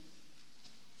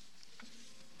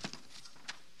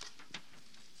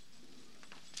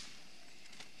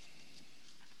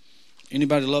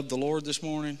Anybody love the Lord this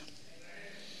morning?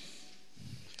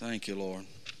 Thank you, Lord.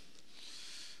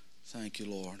 Thank you,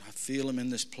 Lord. I feel Him in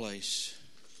this place.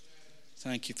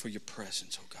 Thank you for your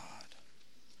presence, oh God.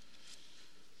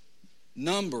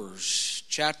 Numbers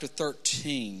chapter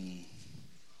 13.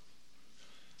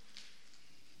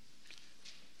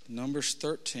 Numbers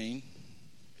 13.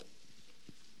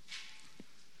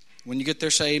 When you get there,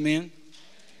 say amen.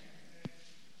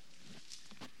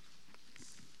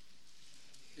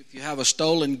 If you have a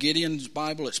stolen Gideon's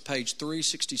Bible, it's page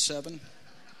 367.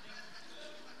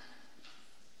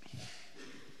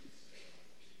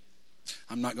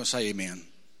 I'm not going to say amen.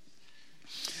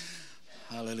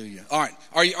 Hallelujah. All right.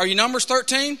 Are you Numbers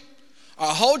 13?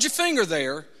 Hold your finger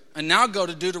there and now go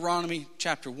to Deuteronomy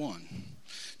chapter 1.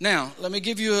 Now, let me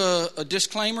give you a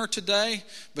disclaimer today.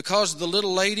 Because the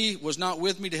little lady was not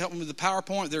with me to help me with the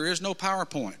PowerPoint, there is no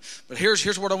PowerPoint. But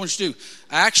here's what I want you to do.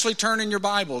 Actually turn in your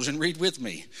Bibles and read with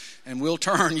me. And we'll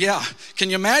turn. Yeah.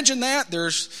 Can you imagine that?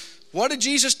 What did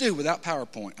Jesus do without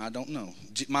PowerPoint? I don't know.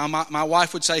 My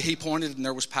wife would say He pointed and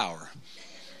there was power.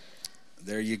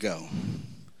 There you go.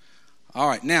 All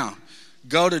right. Now,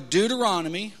 go to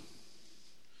Deuteronomy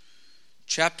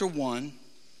chapter 1.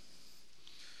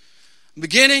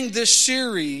 Beginning this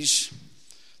series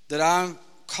that I'm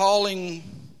calling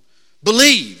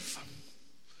Believe,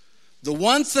 the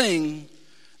one thing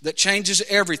that changes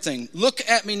everything. Look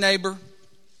at me, neighbor.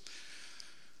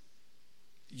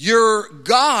 Your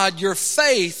God, your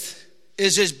faith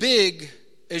is as big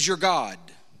as your God.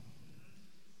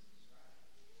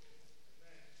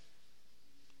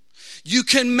 You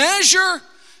can measure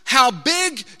how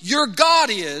big your God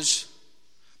is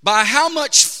by how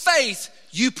much faith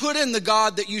you put in the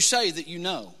God that you say that you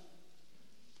know.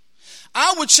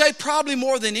 I would say probably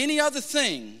more than any other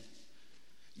thing,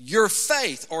 your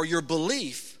faith or your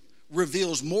belief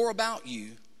reveals more about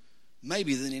you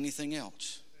maybe than anything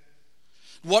else.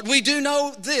 What we do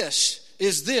know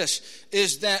is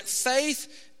that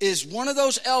faith is one of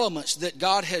those elements that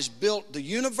God has built the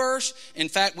universe. In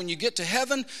fact, when you get to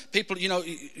heaven, people, you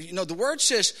know, the word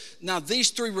says, now these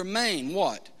three remain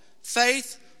what?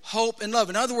 Faith, hope, and love.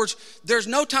 In other words, there's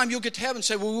no time you'll get to heaven and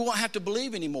say, well, we won't have to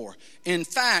believe anymore. In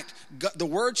fact, the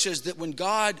word says that when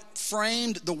God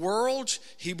framed the world,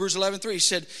 Hebrews 11:3, He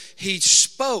said, He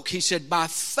spoke. He said, by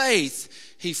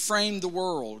faith, He framed the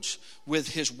worlds with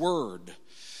His word.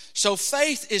 So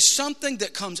faith is something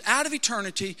that comes out of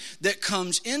eternity, that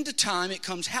comes into time, it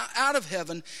comes out of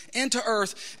heaven into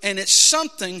earth, and it's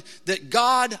something that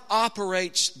God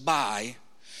operates by.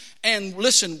 And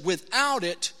listen, without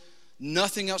it,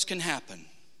 nothing else can happen.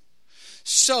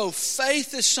 So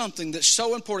faith is something that's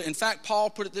so important. In fact, Paul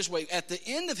put it this way. At the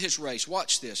end of his race,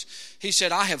 watch this. He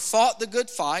said, I have fought the good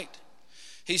fight.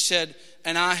 He said,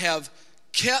 and I have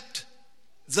kept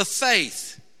the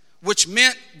faith. Which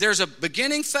meant there's a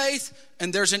beginning faith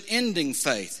and there's an ending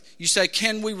faith. You say,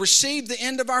 can we receive the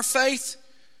end of our faith?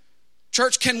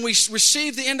 Church, can we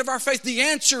receive the end of our faith? The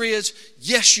answer is,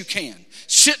 yes, you can.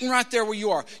 Sitting right there where you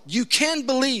are. You can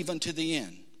believe unto the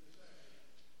end.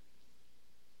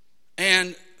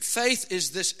 And faith is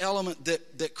this element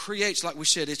that creates, like we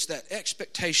said, it's that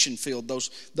expectation field,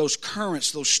 those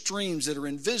currents, those streams that are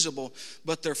invisible,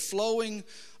 but they're flowing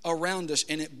around us,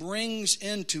 and it brings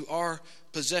into our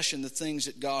possession the things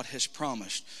that God has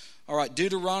promised. All right,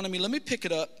 Deuteronomy, let me pick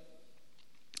it up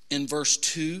in verse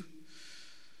 2. I'm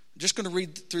just going to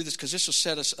read through this because this will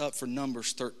set us up for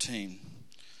Numbers 13.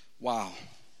 Wow.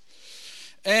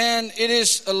 And it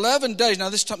is 11 days. Now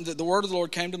this time the word of the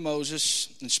Lord came to Moses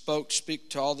and speak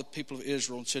to all the people of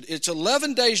Israel and said, it's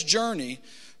 11 days journey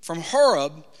from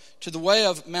Horeb to the way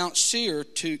of Mount Seir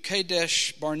to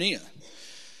Kadesh Barnea.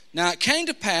 Now it came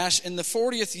to pass in the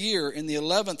 40th year, in the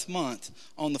 11th month,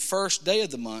 on the first day of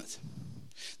the month,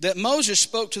 that Moses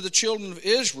spoke to the children of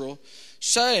Israel,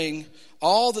 saying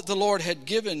all that the Lord had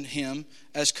given him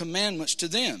as commandments to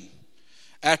them.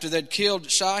 After they'd killed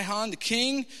Sihon, the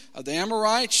king of the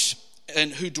Amorites,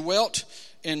 and who dwelt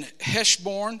in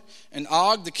Heshbon, and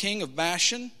Og, the king of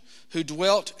Bashan, who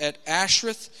dwelt at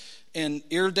Ashrith in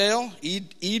Edel,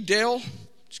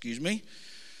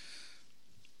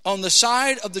 on the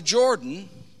side of the Jordan,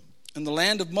 in the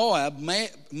land of Moab,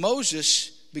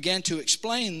 Moses began to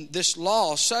explain this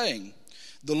law, saying,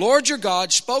 the Lord your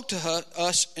God spoke to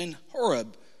us in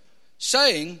Horeb,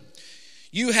 saying,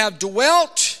 you have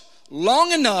dwelt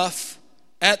long enough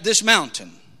at this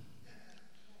mountain.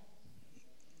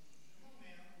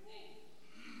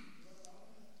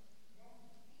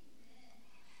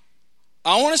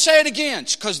 I want to say it again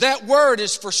because that word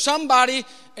is for somebody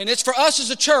and it's for us as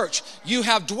a church, you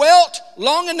have dwelt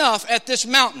long enough at this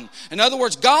mountain. In other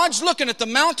words, God's looking at the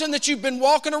mountain that you've been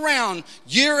walking around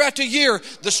year after year,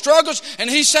 the struggles, and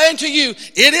He's saying to you,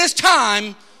 it is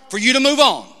time for you to move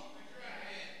on.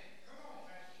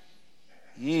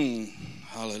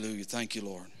 Hallelujah. Thank you,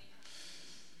 Lord.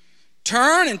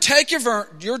 Turn and take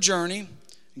your journey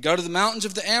and go to the mountains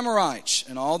of the Amorites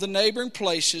and all the neighboring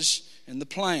places in the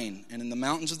plain and in the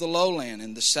mountains of the lowland,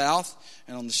 in the south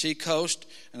and on the sea coast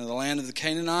and in the land of the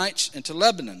Canaanites and to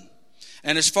Lebanon,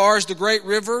 and as far as the great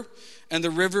river and the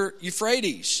river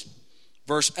Euphrates.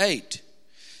 Verse 8,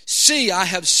 see, I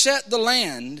have set the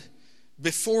land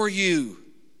before you.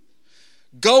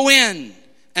 Go in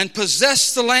and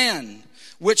possess the land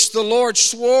which the Lord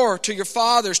swore to your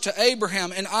fathers, to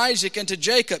Abraham and Isaac and to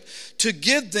Jacob, to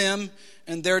give them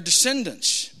and their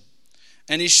descendants.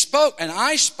 And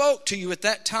I spoke to you at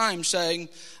that time, saying,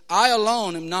 I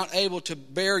alone am not able to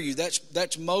bear you.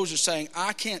 That's Moses saying,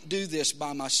 I can't do this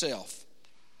by myself.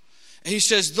 And he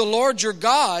says, the Lord your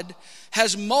God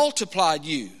has multiplied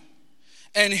you.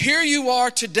 And here you are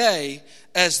today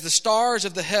as the stars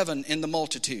of the heaven in the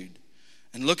multitude.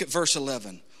 And look at verse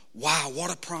 11. Wow,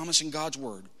 what a promise in God's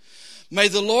word. May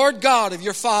the Lord God of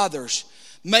your fathers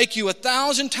make you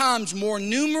 1,000 times more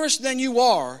numerous than you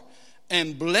are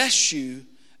and bless you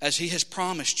as He has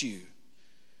promised you.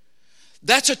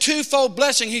 That's a twofold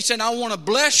blessing. He said, I want to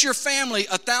bless your family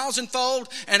 1,000-fold,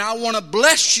 and I want to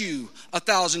bless you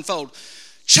 1,000-fold.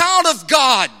 Child of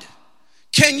God,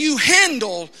 can you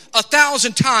handle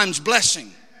 1,000 times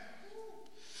blessing?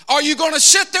 Are you going to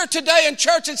sit there today in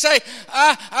church and say,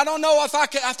 I don't know if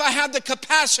I have the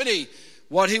capacity?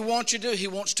 What He wants you to do, He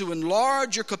wants to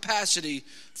enlarge your capacity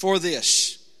for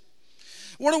this.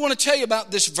 What I want to tell you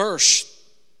about this verse,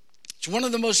 it's one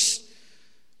of the most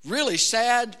really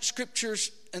sad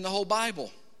scriptures in the whole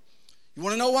Bible. You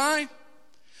want to know why?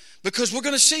 Because we're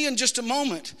going to see in just a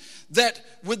moment that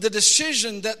with the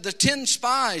decision that the 10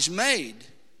 spies made,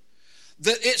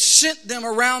 that it sent them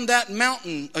around that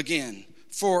mountain again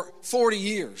for 40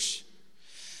 years.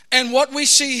 And what we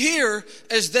see here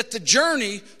is that the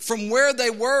journey from where they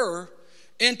were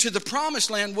into the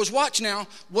promised land was, watch now,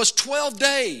 was 12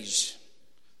 days.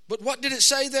 But what did it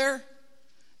say there?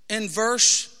 In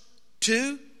verse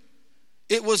 2,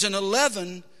 it was an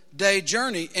 11-day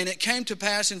journey, and it came to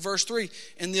pass in verse 3,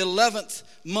 in the 11th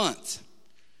month.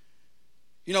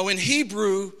 You know, in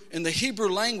the Hebrew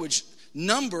language,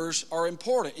 numbers are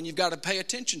important, and you've got to pay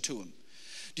attention to them.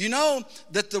 Do you know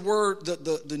that the word,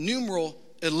 the numeral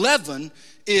 11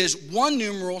 is one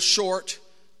numeral short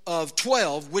of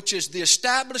 12, which is the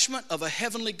establishment of a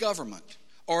heavenly government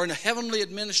or in a heavenly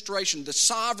administration, the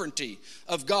sovereignty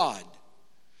of God.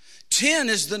 10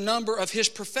 is the number of His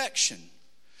perfection.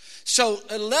 So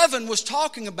 11 was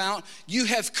talking about you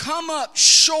have come up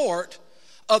short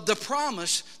of the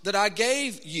promise that I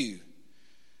gave you.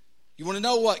 You want to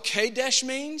know what Kadesh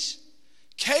means?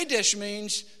 Kadesh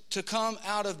means to come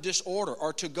out of disorder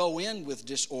or to go in with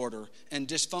disorder and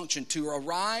dysfunction, to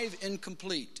arrive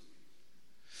incomplete.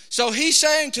 So He's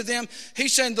saying to them,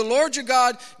 He's saying, the Lord your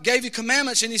God gave you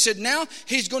commandments, and He said, now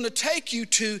He's going to take you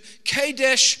to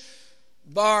Kadesh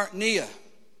Barnea.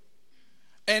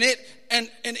 And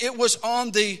it was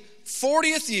on the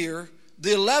 40th year,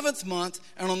 the 11th month,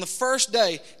 and on the first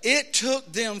day. It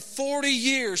took them 40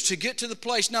 years to get to the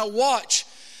place. Now watch,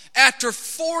 after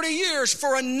 40 years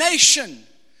for a nation,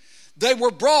 they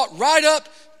were brought right up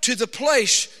to the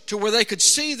place to where they could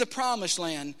see the promised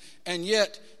land, and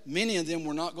yet many of them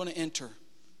were not going to enter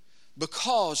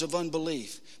because of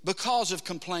unbelief, because of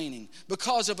complaining,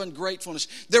 because of ungratefulness.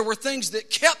 There were things that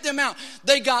kept them out.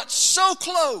 They got so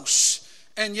close,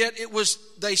 and yet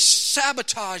they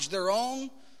sabotaged their own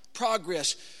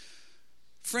progress.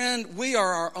 Friend, we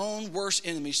are our own worst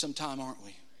enemies sometime, aren't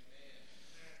we?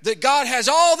 That God has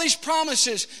all these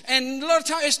promises, and a lot of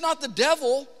times it's not the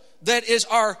devil that is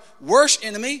our worst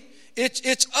enemy.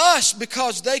 It's us,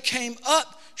 because they came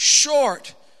up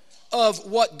short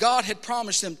of what God had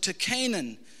promised them to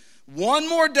Canaan. One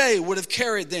more day would have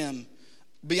carried them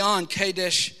beyond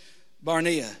Kadesh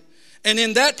Barnea. And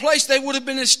in that place they would have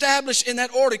been established in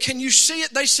that order. Can you see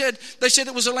it? They said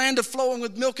it was a land of flowing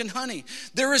with milk and honey.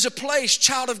 There is a place,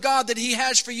 child of God, that He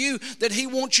has for you, that He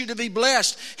wants you to be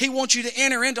blessed. He wants you to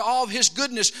enter into all of His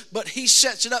goodness, but He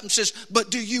sets it up and says,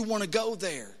 but do you want to go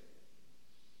there?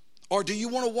 Or do you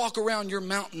want to walk around your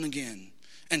mountain again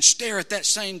and stare at that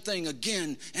same thing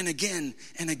again and again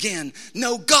and again?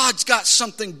 No, God's got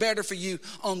something better for you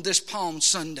on this Palm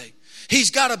Sunday.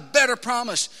 He's got a better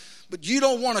promise, but you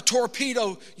don't want to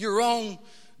torpedo your own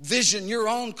vision, your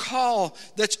own call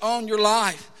that's on your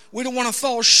life. We don't want to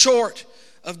fall short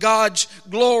of God's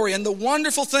glory and the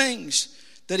wonderful things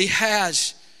that He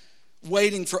has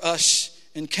waiting for us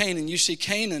in Canaan. You see,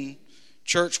 Canaan,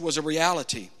 church, was a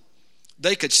reality.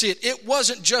 They could see it. It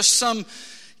wasn't just some,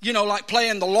 like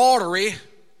playing the lottery.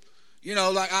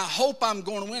 Like, I hope I'm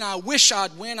going to win. I wish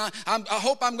I'd win. I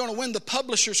hope I'm going to win the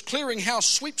Publishers Clearinghouse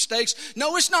sweepstakes.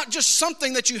 No, it's not just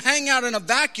something that you hang out in a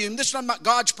vacuum. This is not about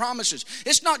God's promises.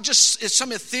 It's not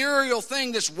some ethereal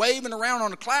thing that's waving around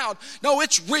on a cloud. No,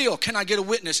 it's real. Can I get a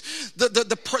witness?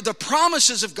 The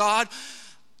promises of God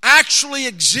actually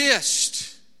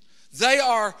exist. They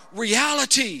are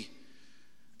reality.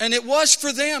 And it was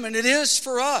for them, and it is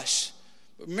for us.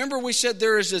 But remember, we said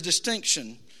there is a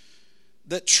distinction.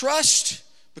 That trust,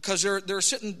 because there are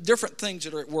certain different things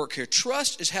that are at work here.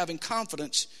 Trust is having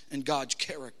confidence in God's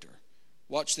character.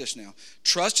 Watch this now.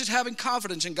 Trust is having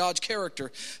confidence in God's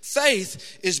character.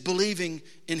 Faith is believing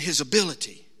in His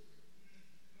ability.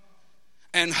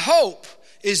 And hope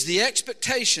is the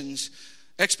expectation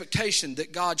that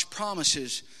God's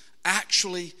promises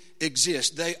actually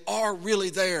exist. They are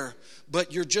really there,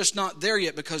 but you're just not there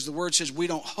yet, because the Word says we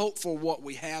don't hope for what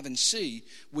we have and see.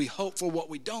 We hope for what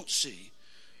we don't see.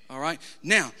 All right.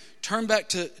 Now, turn back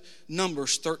to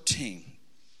Numbers 13.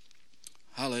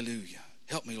 Hallelujah.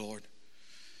 Help me, Lord.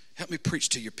 Help me preach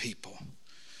to your people.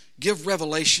 Give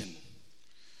revelation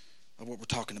of what we're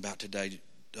talking about today.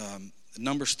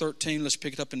 Numbers 13, let's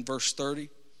pick it up in verse 30.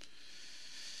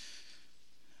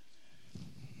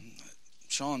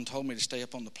 Sean told me to stay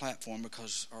up on the platform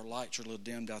because our lights are a little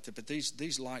dimmed out there. But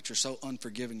these lights are so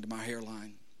unforgiving to my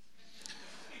hairline.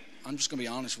 I'm just going to be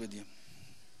honest with you.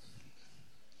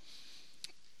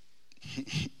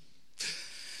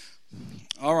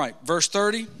 All right, verse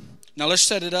 30. Now let's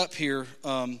set it up here.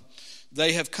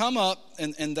 They have come up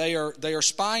and they are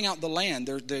spying out the land.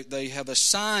 They have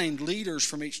assigned leaders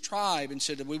from each tribe and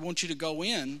said that we want you to go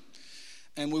in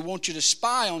and we want you to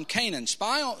spy on Canaan.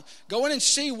 Go in and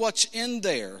see what's in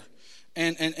there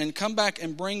and come back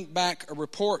and bring back a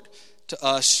report to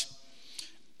us.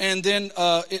 And then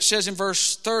it says in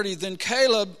verse 30, then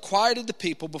Caleb quieted the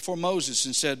people before Moses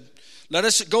and said, let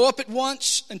us go up at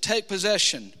once and take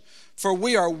possession, for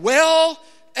we are well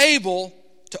able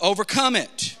to overcome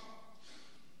it.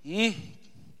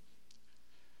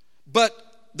 But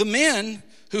the men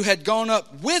who had gone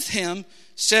up with him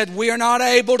said, we are not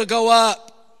able to go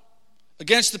up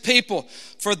against the people,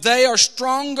 for they are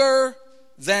stronger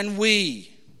than we.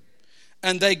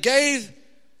 And they gave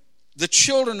the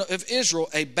children of Israel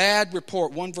a bad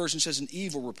report. One version says an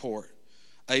evil report.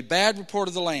 A bad report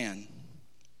of the land,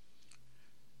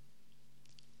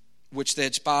 which they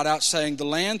had spied out, saying, the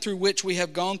land through which we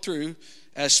have gone through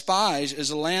as spies is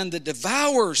a land that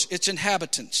devours its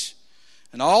inhabitants.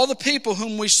 And all the people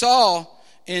whom we saw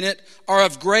in it are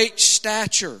of great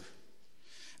stature.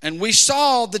 And we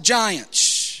saw the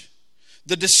giants,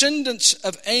 the descendants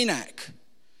of Anak,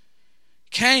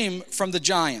 came from the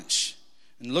giants.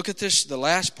 And look at this, the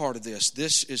last part of this.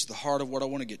 This is the heart of what I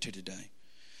want to get to today.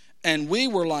 And we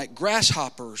were like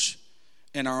grasshoppers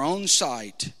in our own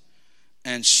sight,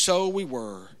 and so we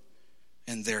were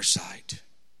in their sight.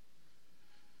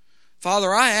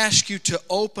 Father, I ask you to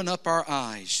open up our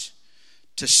eyes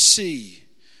to see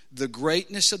the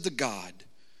greatness of the God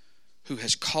who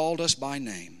has called us by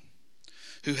name,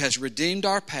 who has redeemed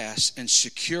our past and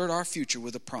secured our future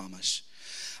with a promise.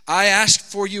 I ask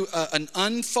for you an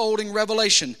unfolding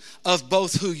revelation of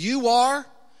both who you are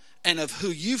and of who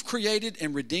you've created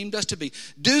and redeemed us to be.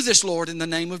 Do this, Lord, in the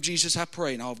name of Jesus, I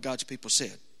pray. And all of God's people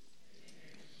said.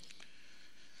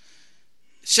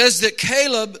 It says that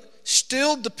Caleb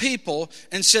stilled the people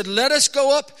and said, let us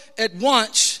go up at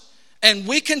once and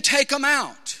we can take them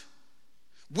out.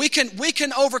 We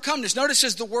can overcome this. Notice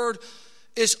as the word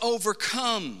is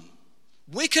overcome.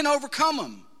 We can overcome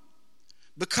them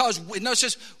because it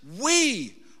says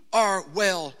we are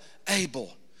well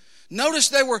able. Notice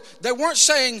they weren't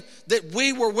saying that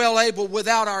we were well able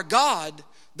without our God.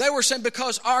 They were saying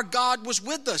because our God was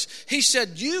with us. He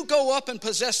said, you go up and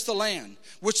possess the land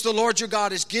which the Lord your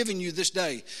God is giving you this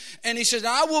day. And he said,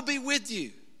 I will be with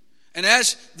you. And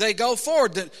as they go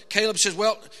forward, then Caleb says,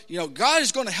 well, God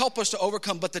is going to help us to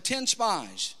overcome. But the 10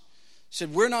 spies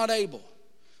said, we're not able.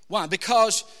 Why?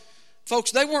 Because,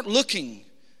 folks, they weren't looking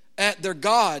at their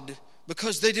God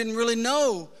because they didn't really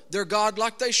know their God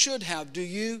like they should have. Do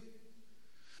you?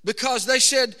 Because they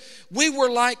said, we were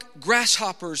like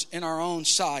grasshoppers in our own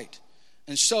sight.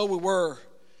 And so we were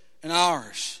in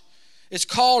ours. It's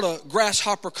called a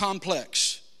grasshopper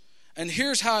complex. And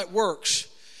here's how it works.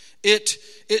 It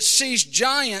sees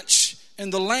giants in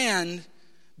the land,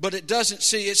 but it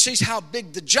sees how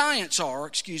big the giants are,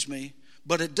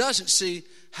 but it doesn't see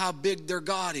how big their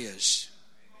God is.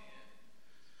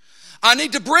 I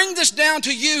need to bring this down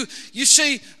to you. You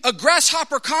see, a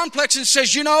grasshopper complex and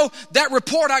says, you know, that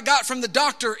report I got from the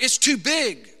doctor is too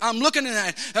big. I'm looking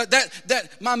at that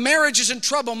my marriage is in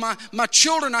trouble. My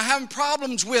children I'm having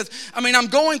problems with. I'm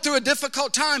going through a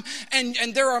difficult time.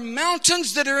 And there are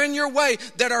mountains that are in your way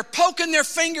that are poking their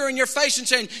finger in your face and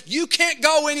saying, you can't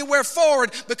go anywhere forward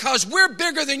because we're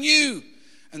bigger than you.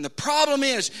 And the problem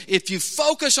is, if you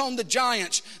focus on the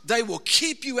giants, they will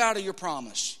keep you out of your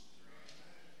promise.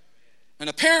 And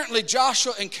apparently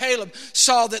Joshua and Caleb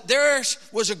saw that theirs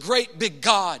was a great big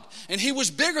God. And he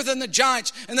was bigger than the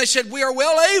giants. And they said, we are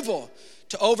well able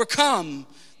to overcome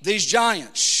these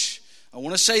giants. I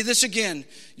want to say this again.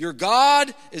 Your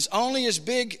God is only as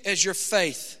big as your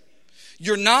faith.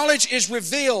 Your knowledge is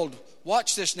revealed,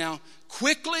 watch this now,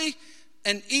 quickly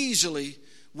and easily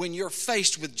when you're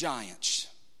faced with giants.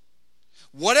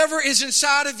 Whatever is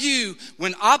inside of you,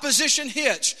 when opposition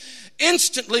hits,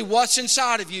 instantly what's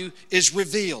inside of you is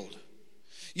revealed.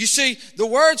 You see, the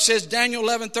word says, Daniel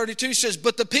 11:32 says,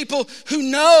 but the people who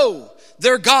know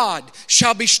their God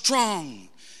shall be strong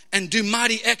and do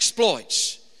mighty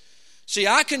exploits. See,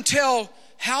 I can tell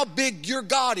how big your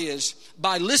God is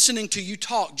by listening to you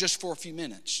talk just for a few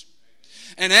minutes.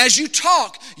 And as you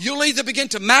talk, you'll either begin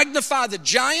to magnify the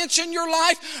giants in your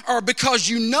life, or because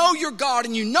you know your God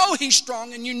and you know He's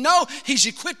strong and you know He's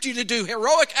equipped you to do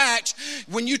heroic acts,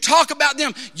 when you talk about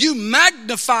them, you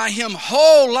magnify Him a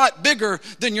whole lot bigger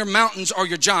than your mountains or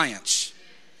your giants.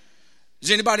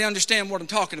 Does anybody understand what I'm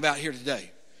talking about here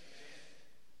today?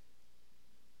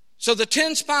 So the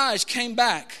 10 spies came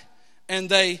back and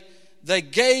they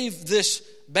gave this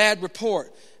bad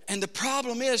report. And the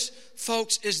problem is,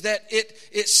 folks, is that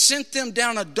it sent them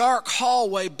down a dark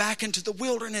hallway back into the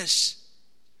wilderness.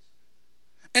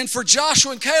 And for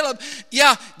Joshua and Caleb,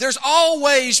 there's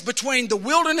always between the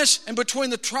wilderness and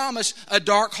between the promise a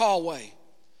dark hallway.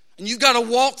 And you've got to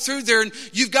walk through there, and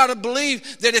you've got to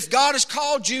believe that if God has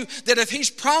called you, that if He's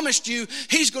promised you,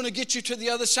 He's going to get you to the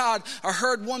other side. I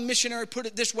heard one missionary put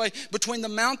it this way: between the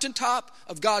mountaintop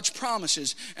of God's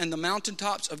promises and the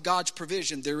mountaintops of God's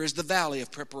provision, there is the valley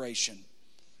of preparation.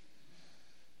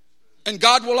 And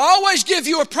God will always give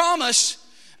you a promise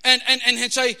and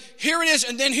say, here it is.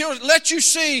 And then He'll let you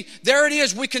see, there it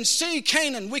is. We can see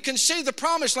Canaan. We can see the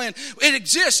promised land. It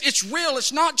exists. It's real.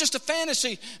 It's not just a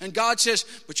fantasy. And God says,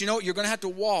 but you know what? You're going to have to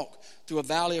walk through a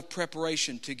valley of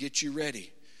preparation to get you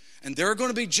ready. And there are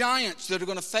going to be giants that are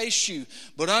going to face you.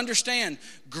 But understand,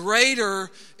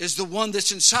 greater is the one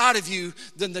that's inside of you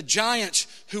than the giants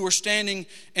who are standing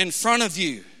in front of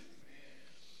you.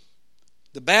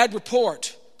 The bad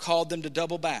report called them to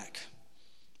double back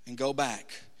and go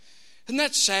back. Isn't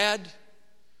that sad?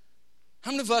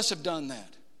 How many of us have done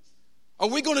that? Are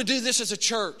we going to do this as a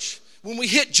church? When we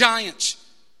hit giants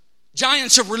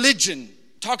of religion,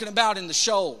 talking about in the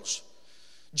shoals,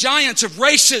 giants of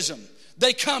racism,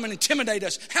 they come and intimidate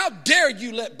us. How dare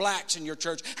you let blacks in your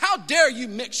church? How dare you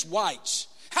mix whites?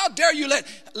 How dare you let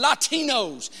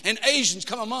Latinos and Asians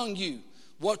come among you?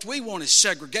 What we want is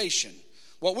segregation.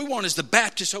 What we want is the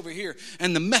Baptists over here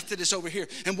and the Methodists over here.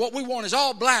 And what we want is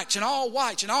all blacks and all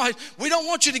whites and all. We don't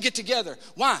want you to get together.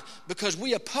 Why? Because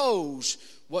we oppose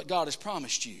what God has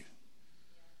promised you.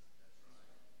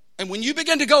 And when you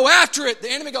begin to go after it,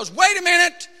 the enemy goes, wait a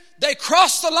minute. They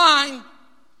crossed the line.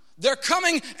 They're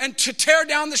coming and to tear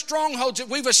down the strongholds that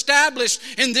we've established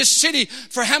in this city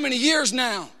for how many years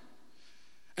now?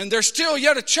 And there's still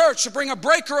yet a church to bring a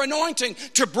breaker anointing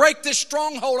to break this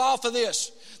stronghold off of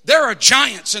this. There are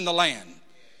giants in the land.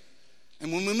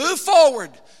 And when we move forward,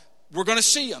 we're going to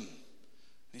see them.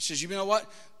 He says, you know what?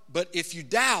 But if you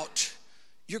doubt,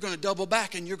 you're going to double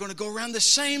back and you're going to go around the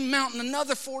same mountain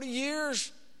another 40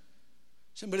 years.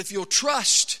 But if you'll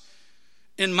trust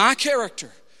in my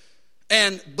character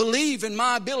and believe in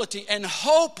my ability and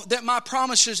hope that my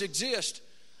promises exist,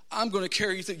 I'm going to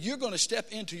carry you through. You're going to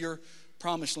step into your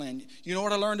promised land. You know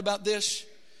what I learned about this?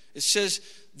 It says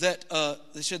that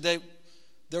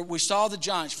we saw the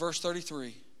giants, verse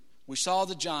 33. We saw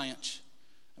the giants,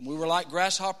 and we were like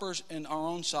grasshoppers in our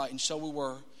own sight, and so we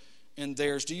were in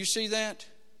theirs. Do you see that?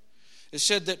 It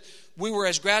said that we were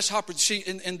as grasshoppers. See,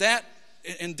 in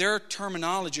their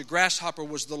terminology, a grasshopper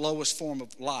was the lowest form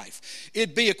of life.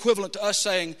 It'd be equivalent to us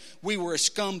saying we were as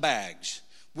scumbags.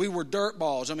 We were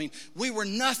dirtballs. We were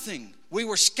nothing. We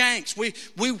were skanks.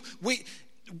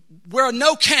 We're a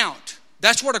no count.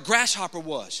 That's what a grasshopper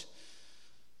was.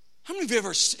 How many of you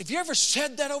have you ever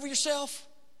said that over yourself?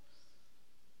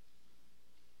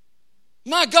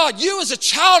 My God, you as a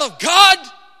child of God,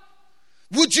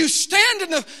 Would you stand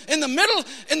in the middle,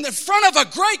 in the front of a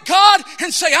great God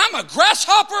and say, I'm a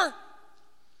grasshopper?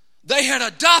 They had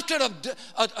adopted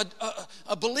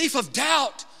a belief of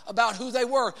doubt about who they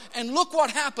were. And look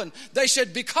what happened. They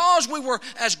said, because we were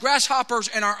as grasshoppers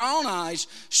in our own eyes,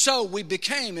 so we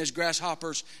became as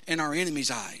grasshoppers in our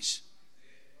enemy's eyes.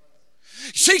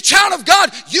 See, child of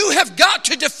God, you have got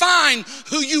to define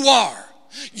who you are.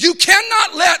 You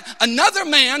cannot let another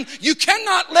man, you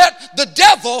cannot let the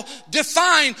devil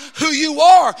define who you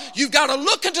are. You've got to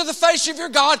look into the face of your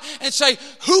God and say,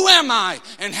 who am I?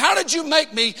 And how did you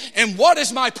make me? And what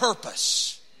is my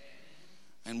purpose?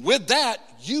 And with that,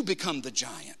 you become the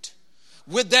giant.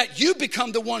 With that, you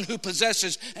become the one who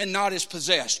possesses and not is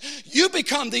possessed. You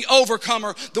become the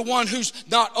overcomer, the one who's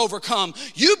not overcome.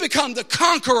 You become the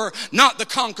conqueror, not the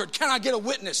conquered. Can I get a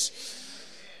witness?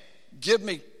 Give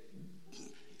me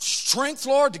strength,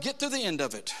 Lord, to get to the end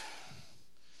of it.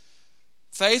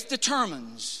 Faith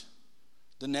determines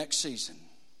the next season.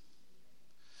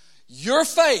 Your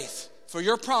faith for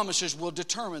your promises will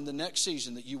determine the next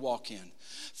season that you walk in.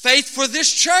 Faith for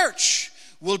this church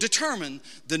will determine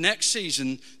the next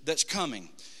season that's coming.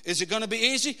 Is it going to be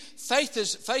easy? Faith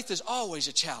is always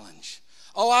a challenge.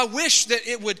 Oh, I wish that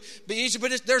it would be easy,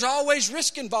 but there's always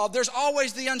risk involved. There's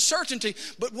always the uncertainty.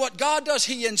 But what God does,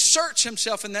 He inserts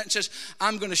Himself in that and says,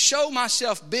 I'm going to show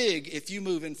myself big if you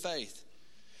move in faith.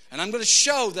 And I'm going to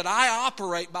show that I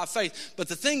operate by faith. But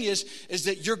the thing is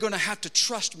that you're going to have to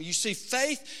trust me. You see,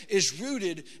 faith is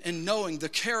rooted in knowing the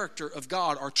character of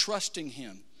God or trusting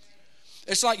Him.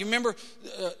 It's like, you remember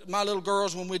my little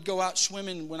girls when we'd go out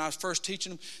swimming, when I was first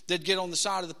teaching them, they'd get on the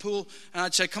side of the pool and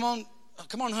I'd say, come on,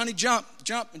 honey, jump,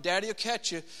 and Daddy will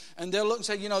catch you. And they'll look and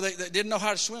say, they didn't know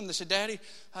how to swim. They said, Daddy,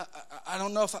 I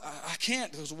don't know if I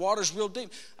can't because the water's real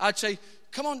deep. I'd say,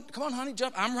 come on, honey,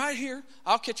 jump. I'm right here.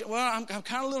 I'll catch you. Well, I'm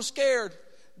kind of a little scared.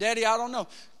 Daddy, I don't know.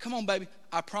 Come on, baby.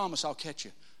 I promise I'll catch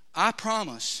you. I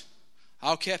promise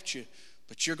I'll catch you,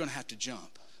 but you're going to have to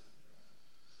jump.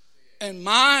 And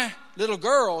my little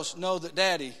girls know that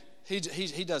Daddy, he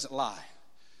doesn't lie.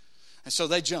 And so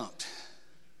they jumped.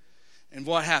 And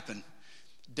what happened?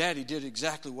 Daddy did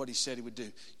exactly what he said he would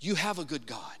do. You have a good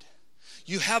God.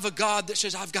 You have a God that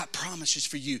says, I've got promises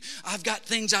for you. I've got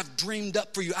things I've dreamed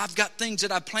up for you. I've got things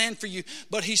that I planned for you.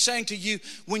 But He's saying to you,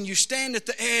 when you stand at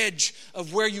the edge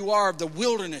of where you are, of the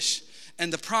wilderness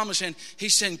and the promise, and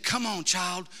He's saying, come on,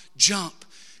 child, jump.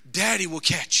 Daddy will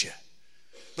catch you.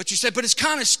 But you say, but it's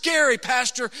kind of scary,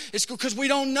 Pastor. It's because we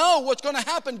don't know what's going to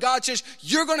happen. God says,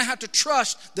 you're going to have to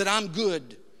trust that I'm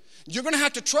good. You're going to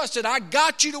have to trust that I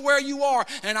got you to where you are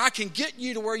and I can get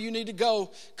you to where you need to go.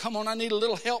 Come on, I need a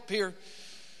little help here.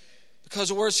 Because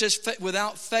the word says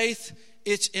without faith,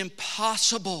 it's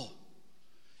impossible.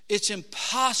 It's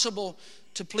impossible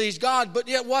to please God. But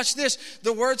yet, watch this.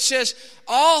 The word says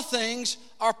all things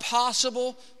are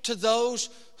possible to those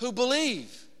who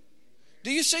believe.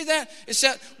 Do you see that? It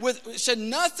said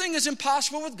nothing is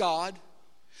impossible with God.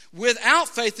 Without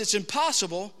faith, it's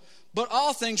impossible. But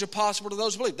all things are possible to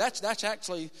those who believe. That's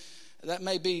going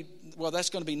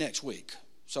to be next week.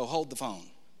 So hold the phone.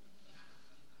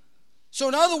 So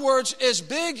in other words, as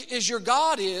big as your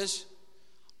God is,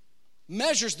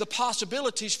 measures the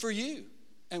possibilities for you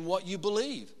and what you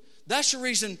believe. That's the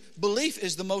reason belief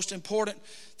is the most important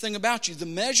thing about you. The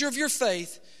measure of your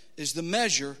faith is the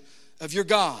measure of your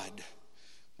God.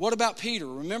 What about Peter?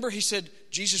 Remember, he said,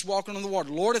 Jesus walking on the water.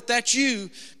 Lord, if that's you,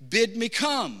 bid me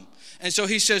come. And so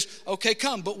he says, okay,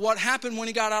 come. But what happened when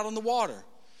he got out on the water?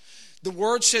 The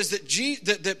word says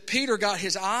that Peter got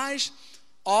his eyes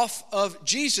off of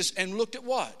Jesus and looked at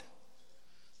what?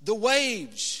 The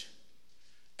waves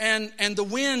and the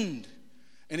wind.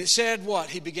 And it said what?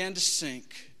 He began to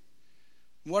sink.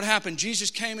 And what happened?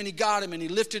 Jesus came and He got him and He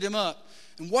lifted him up.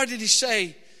 And what did He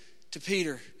say to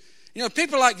Peter?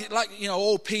 People like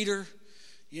old Peter,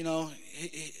 he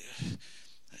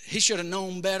should have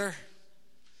known better.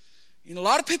 A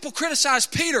lot of people criticize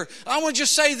Peter. I want to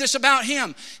just say this about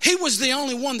him. He was the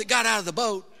only one that got out of the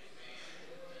boat.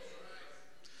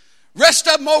 Rest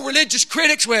of them more religious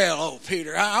critics,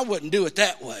 Peter, I wouldn't do it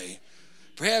that way.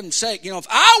 For heaven's sake, if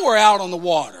I were out on the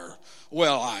water,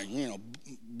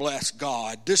 bless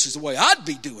God, this is the way I'd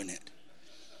be doing it.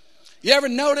 You ever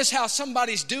notice how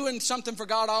somebody's doing something for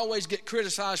God always get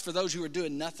criticized for those who are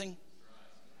doing nothing?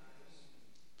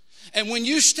 And when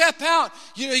you step out,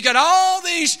 you got all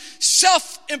these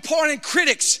self-important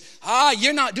critics.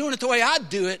 You're not doing it the way I'd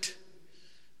do it.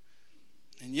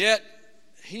 And yet,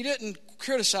 He didn't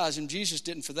criticize him. Jesus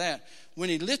didn't for that. When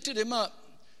He lifted him up,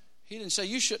 He didn't say,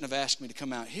 you shouldn't have asked me to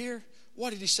come out here. What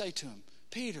did He say to him?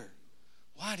 Peter,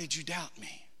 why did you doubt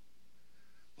me?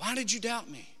 Why did you doubt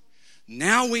me?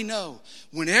 Now we know,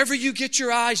 whenever you get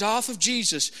your eyes off of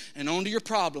Jesus and onto your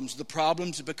problems, the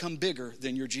problems have become bigger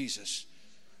than your Jesus.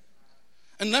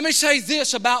 And let me say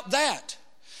this about that.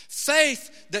 Faith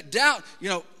that doubt,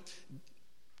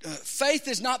 faith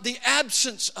is not the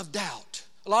absence of doubt.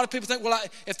 A lot of people think, well,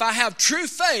 if I have true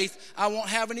faith, I won't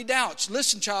have any doubts.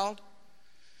 Listen, child.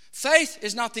 Faith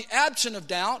is not the absence of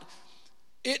doubt.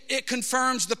 It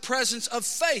confirms the presence of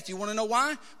faith. You want to know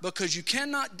why? Because you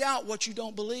cannot doubt what you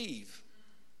don't believe.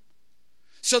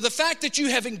 So the fact that you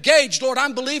have engaged, Lord,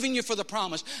 I'm believing you for the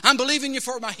promise. I'm believing you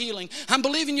for my healing. I'm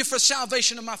believing you for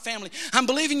salvation of my family. I'm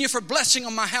believing you for blessing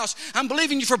on my house. I'm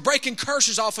believing you for breaking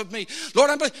curses off of me.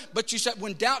 Lord, but you said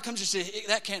when doubt comes, you say,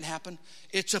 that can't happen.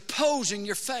 It's opposing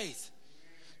your faith.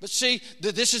 But see,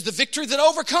 this is the victory that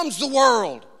overcomes the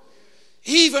world.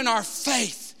 Even our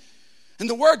faith. And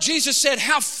the word Jesus said,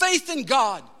 have faith in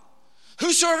God.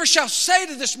 Whosoever shall say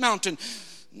to this mountain,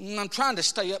 I'm trying to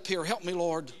stay up here. Help me,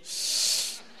 Lord.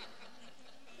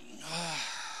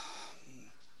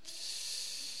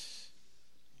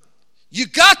 You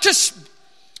got to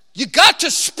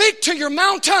speak to your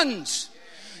mountains.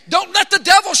 Don't let the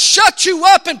devil shut you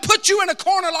up and put you in a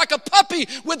corner like a puppy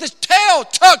with his tail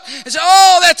tucked and say,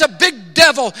 oh, that's a big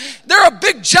devil. There are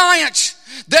big giants.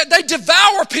 They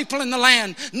devour people in the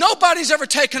land. Nobody's ever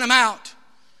taken them out.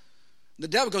 The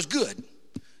devil goes, good.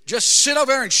 Just sit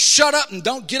over there and shut up and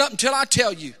don't get up until I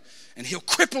tell you. And he'll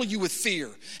cripple you with fear.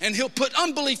 And he'll put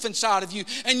unbelief inside of you.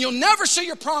 And you'll never see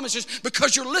your promises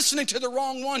because you're listening to the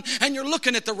wrong one and you're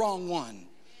looking at the wrong one.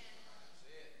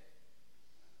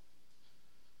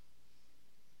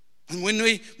 And when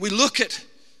we look at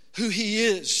who he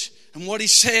is and what he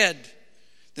said,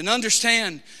 then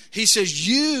understand, he says,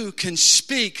 you can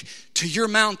speak to your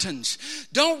mountains.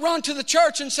 Don't run to the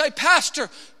church and say, Pastor,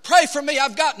 pray for me.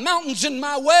 I've got mountains in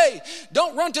my way.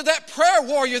 Don't run to that prayer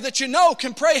warrior that you know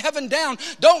can pray heaven down.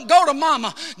 Don't go to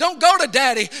mama. Don't go to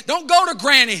daddy. Don't go to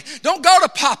granny. Don't go to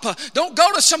papa. Don't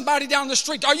go to somebody down the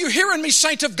street. Are you hearing me,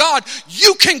 saint of God?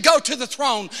 You can go to the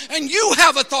throne and you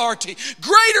have authority.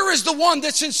 Greater is the one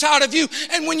that's inside of you.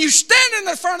 And when you stand in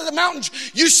the front of the mountains,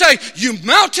 you say, you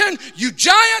mountain, you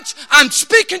giants, I'm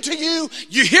speaking to you.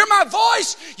 You hear my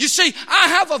voice? You see, I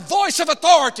have a voice of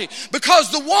authority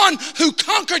because the one who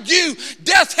conquered you,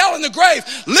 death, hell, and the grave,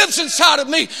 lives inside of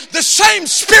me. The same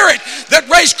spirit that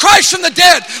raised Christ from the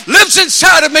dead lives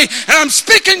inside of me. And I'm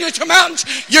speaking to your mountains.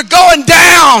 You're going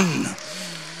down.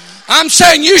 I'm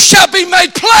saying you shall be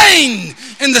made plain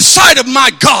in the sight of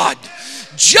my God.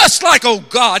 Just like, oh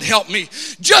God, help me.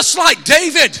 Just like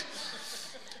David.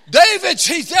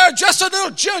 He's there just a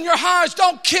little junior high.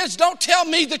 Kids, don't tell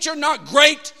me that you're not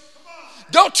great.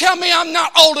 Don't tell me I'm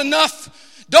not old enough.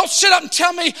 Don't sit up and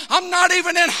tell me I'm not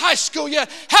even in high school yet.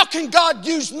 How can God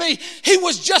use me? He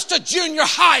was just a junior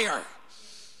higher.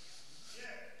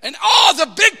 And all the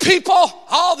big people,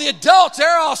 all the adults,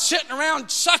 they're all sitting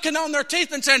around sucking on their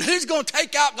teeth and saying, who's going to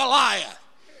take out Goliath?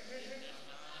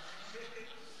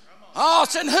 Oh,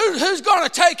 saying who's going to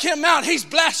take him out? He's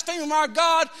blaspheming our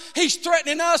God. He's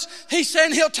threatening us. He's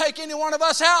saying he'll take any one of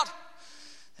us out.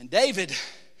 And David,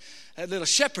 that little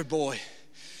shepherd boy,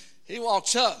 he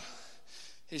walks up.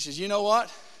 He says, you know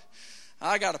what?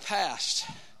 I got a past.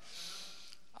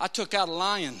 I took out a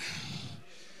lion.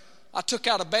 I took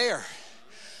out a bear.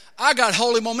 I got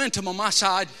holy momentum on my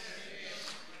side.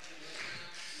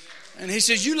 And he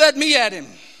says, you led me at him.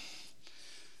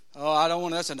 Oh, I don't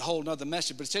want to, that's a whole other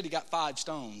message, but it said he got 5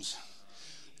 stones.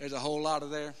 There's a whole lot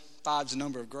of there. 5's the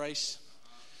number of grace.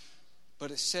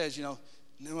 But it says,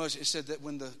 it said that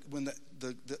when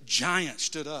the giant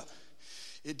stood up,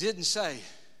 it didn't say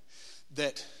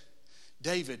that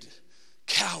David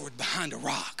cowered behind a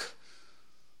rock.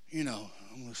 I'm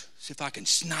going to see if I can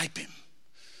snipe him.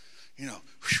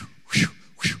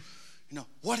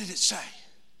 What did it say?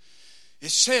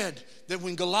 It said that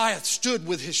when Goliath stood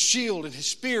with his shield and his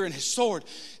spear and his sword,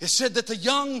 it said that the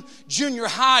young junior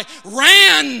high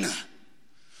ran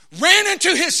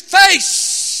into his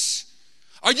face.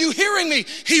 Are you hearing me?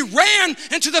 He ran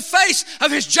into the face of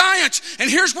his giants. And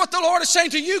here's what the Lord is saying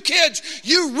to you kids.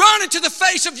 You run into the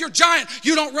face of your giant.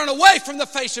 You don't run away from the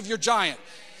face of your giant.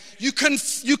 You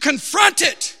confront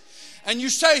it. And you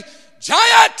say,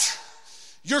 giant,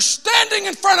 you're standing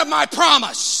in front of my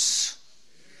promise.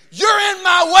 You're in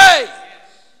my way.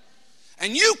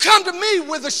 And you come to me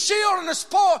with a shield and a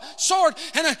sword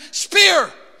and a spear.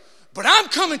 But I'm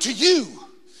coming to you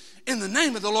in the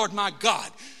name of the Lord my God.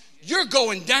 You're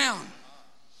going down.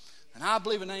 And I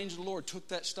believe an angel of the Lord took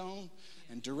that stone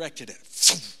and directed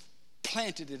it.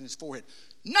 Planted it in his forehead.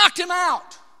 Knocked him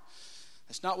out.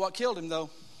 That's not what killed him though.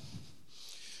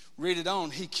 Read it on.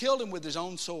 He killed him with his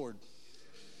own sword.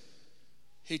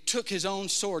 he took his own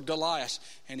sword, Goliath,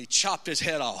 and he chopped his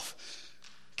head off.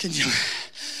 Can you?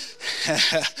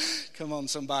 Come on,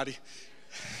 somebody.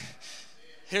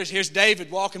 Here's David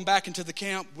walking back into the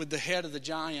camp with the head of the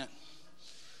giant.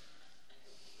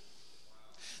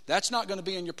 That's not going to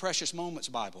be in your Precious Moments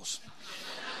Bibles.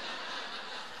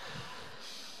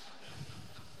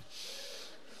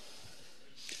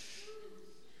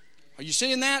 Are you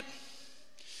seeing that?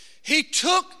 He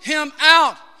took him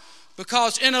out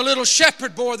because in a little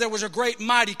shepherd boy there was a great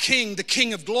mighty king, the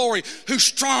King of glory, who's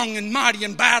strong and mighty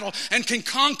in battle and can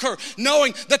conquer,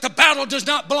 knowing that the battle does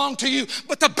not belong to you,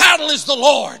 but the battle is the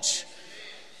Lord's.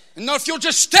 And if you'll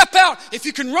just step out, if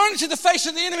you can run into the face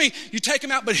of the enemy, you take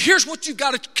him out. But here's what you've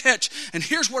got to catch, and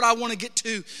here's what I want to get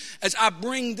to as I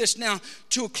bring this now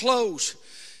to a close.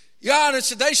 God,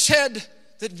 they said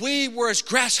that we were as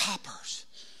grasshoppers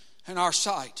in our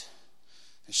sight,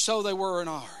 and so they were in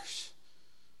ours.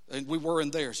 And we were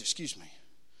in theirs, excuse me.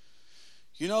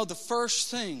 You know, the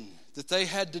first thing that they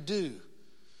had to do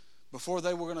before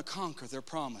they were going to conquer their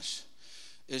promise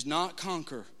is not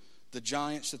conquer the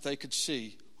giants that they could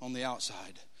see on the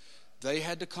outside. They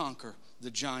had to conquer the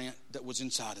giant that was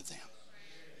inside of them.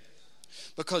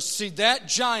 Because, see, that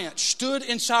giant stood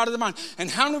inside of their mind. And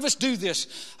how many of us do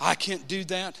this? I can't do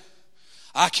that.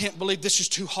 I can't believe this is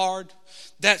too hard.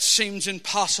 That seems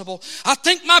impossible. I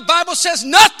think my Bible says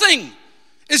nothing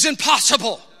is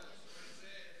impossible.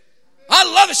 I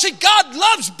love it. See, God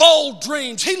loves bold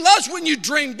dreams. He loves when you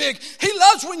dream big. He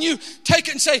loves when you take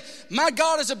it and say, my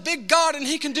God is a big God and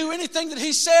he can do anything that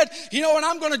he said. You know, and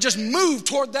I'm going to just move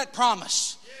toward that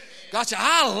promise. God said,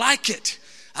 I like it.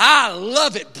 I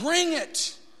love it. Bring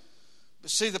it.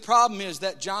 But see, the problem is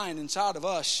that giant inside of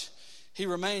us, he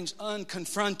remains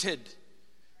unconfronted.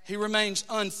 He remains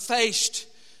unfaced.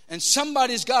 And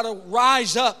somebody's got to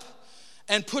rise up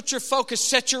and put your focus,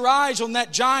 set your eyes on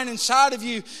that giant inside of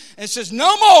you and says,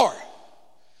 no more.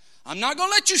 I'm not going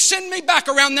to let you send me back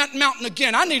around that mountain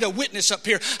again. I need a witness up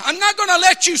here. I'm not going to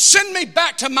let you send me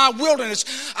back to my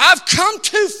wilderness. I've come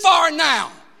too far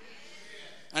now.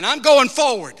 And I'm going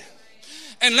forward.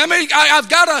 And I've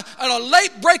got a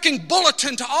late breaking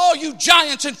bulletin to all you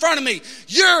giants in front of me.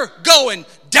 You're going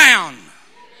down.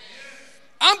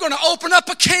 I'm going to open up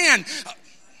a can.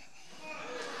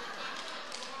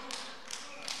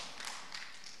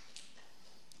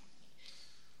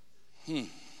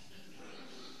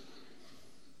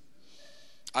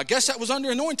 I guess that was under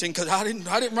anointing because I didn't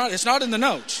write it. It's not in the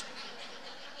notes.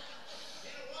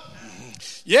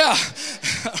 Yeah.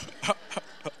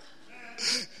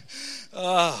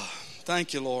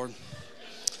 Thank you, Lord.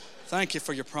 Thank you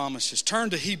for your promises. Turn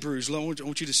to Hebrews. I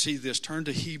want you to see this. Turn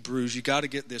to Hebrews. You got to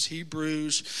get this.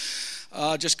 Hebrews.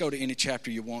 Just go to any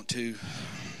chapter you want to.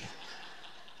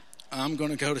 I'm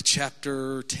going to go to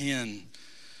chapter 10.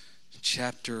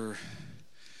 Chapter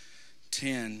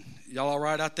 10. Y'all all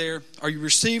right out there? Are you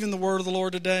receiving the word of the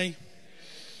Lord today?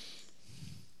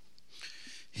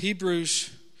 Hebrews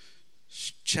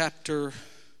chapter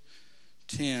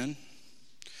 10.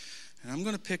 And I'm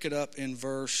going to pick it up in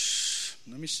verse,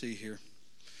 let me see here.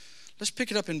 Let's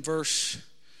pick it up in verse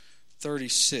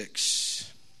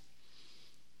 36.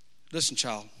 Listen,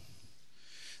 child.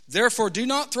 Therefore, do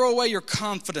not throw away your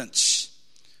confidence,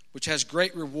 which has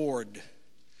great reward.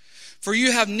 For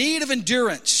you have need of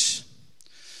endurance,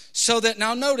 so that,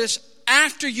 now notice,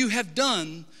 after you have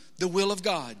done the will of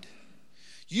God,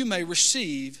 you may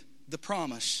receive the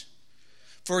promise.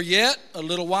 For yet a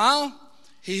little while,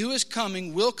 he who is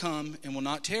coming will come and will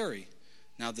not tarry.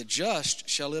 Now the just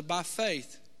shall live by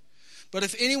faith. But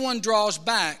if anyone draws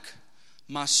back,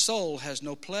 my soul has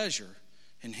no pleasure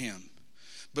in him.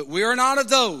 But we are not of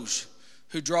those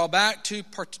who draw back to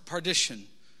perdition.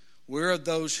 We are of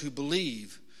those who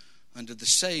believe unto the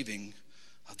saving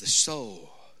of the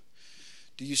soul.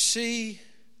 Do you see,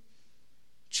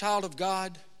 child of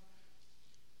God,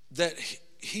 that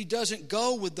he doesn't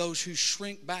go with those who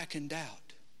shrink back in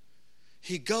doubt.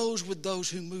 He goes with those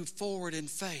who move forward in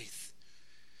faith.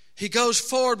 He goes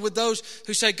forward with those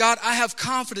who say, God, I have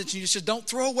confidence. And you said, don't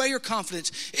throw away your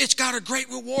confidence. It's got a great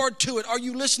reward to it. Are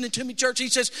you listening to me, church? He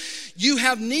says, you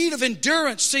have need of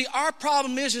endurance. See, our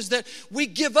problem is that we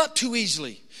give up too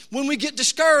easily. When we get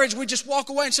discouraged, we just walk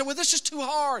away and say, well, this is too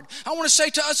hard. I want to say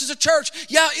to us as a church,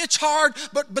 yeah, it's hard,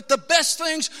 but the best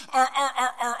things are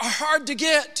hard to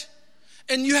get.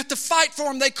 And you have to fight for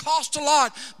them. They cost a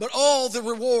lot. But the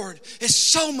reward is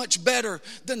so much better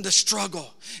than the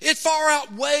struggle. It far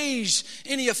outweighs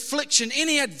any affliction,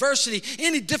 any adversity,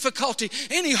 any difficulty,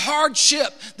 any hardship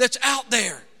that's out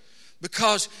there.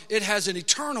 Because it has an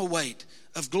eternal weight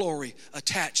of glory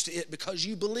attached to it. Because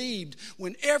you believed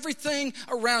when everything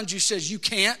around you says you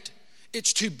can't.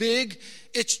 It's too big.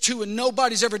 It's too, and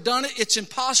nobody's ever done it. It's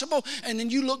impossible. And then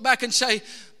you look back and say,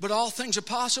 but all things are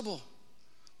possible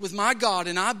with my God,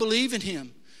 and I believe in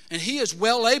him. And he is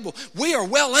well able. We are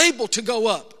well able to go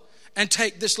up and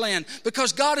take this land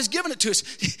because God has given it to us.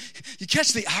 You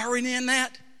catch the irony in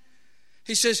that?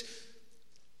 He says,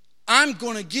 I'm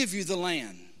going to give you the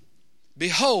land.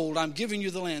 Behold, I'm giving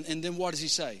you the land. And then what does he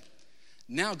say?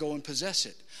 Now go and possess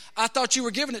it. I thought you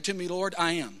were giving it to me, Lord.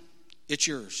 I am. It's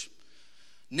yours.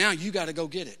 Now you got to go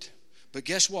get it. But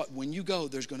guess what? When you go,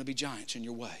 there's going to be giants in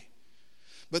your way.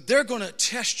 But they're going to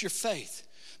test your faith.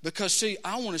 Because, see,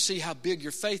 I want to see how big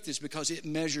your faith is because it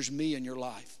measures me in your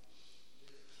life.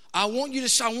 I want you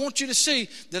to see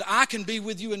that I can be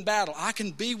with you in battle. I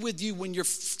can be with you when you're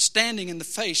standing in the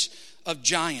face of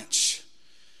giants.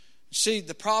 See,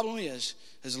 the problem is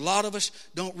a lot of us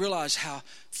don't realize how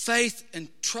faith and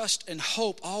trust and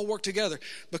hope all work together.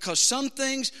 Because some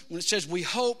things, when it says we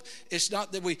hope, it's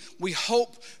not that we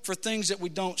hope for things that we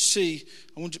don't see.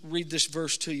 I want to read this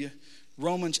verse to you.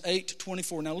 Romans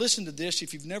 8:24. Now listen to this.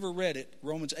 If you've never read it,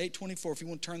 Romans 8:24, if you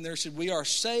want to turn there, it said, we are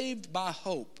saved by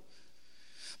hope.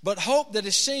 But hope that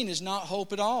is seen is not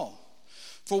hope at all.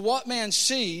 For what man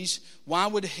sees, why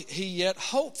would he yet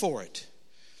hope for it?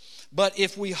 But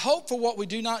if we hope for what we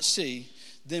do not see,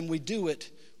 then we do it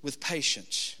with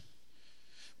patience.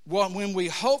 When we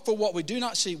hope for what we do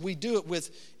not see, we do it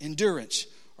with endurance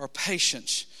or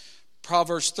patience.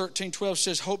 Proverbs 13:12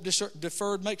 says, hope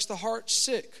deferred makes the heart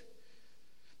sick.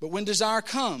 But when desire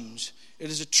comes, it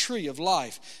is a tree of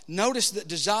life. Notice that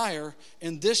desire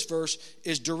in this verse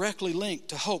is directly linked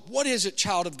to hope. What is it,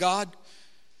 child of God?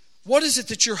 What is it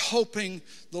that you're hoping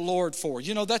the Lord for?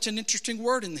 You know, that's an interesting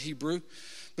word in the Hebrew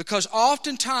because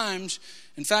oftentimes,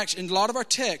 in fact, in a lot of our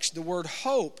texts, the word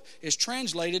hope is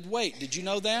translated wait. Did you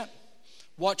know that?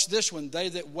 Watch this one. They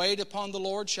that wait upon the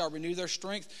Lord shall renew their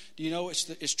strength. Do you know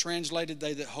it's translated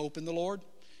they that hope in the Lord?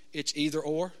 It's either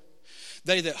or.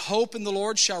 They that hope in the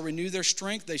Lord shall renew their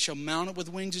strength. They shall mount up with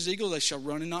wings as eagles. They shall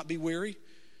run and not be weary.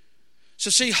 So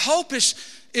see, hope is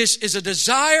a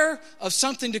desire of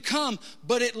something to come,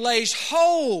 but it lays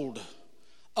hold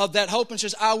of that hope and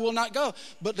says, I will not go.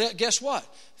 But guess what?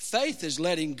 Faith is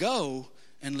letting go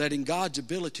and letting God's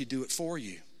ability do it for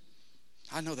you.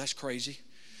 I know that's crazy.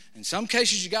 In some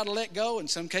cases, you got to let go. In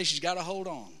some cases, you got to hold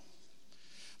on.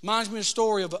 Reminds me of a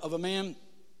story of a man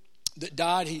that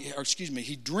died.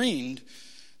 He dreamed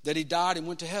that he died and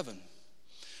went to heaven.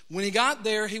 When he got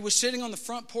there, he was sitting on the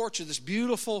front porch of this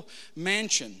beautiful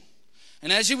mansion. And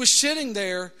as he was sitting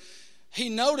there, he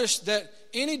noticed that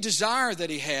any desire that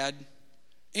he had,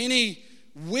 any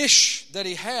wish that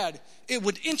he had, it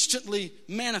would instantly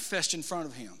manifest in front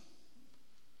of him.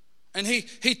 And he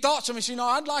thought to himself,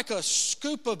 I'd like a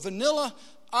scoop of vanilla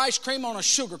ice cream on a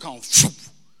sugar cone.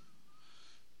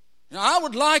 I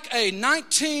would like a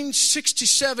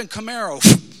 1967 Camaro.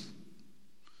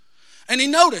 And he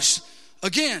noticed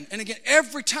again and again,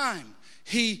 every time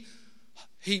he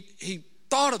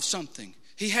thought of something,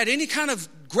 he had any kind of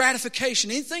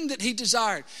gratification, anything that he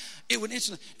desired, it would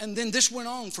instantly. And then this went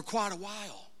on for quite a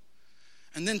while.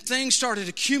 And then things started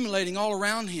accumulating all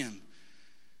around him.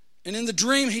 And in the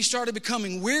dream, he started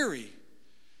becoming weary.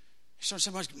 He started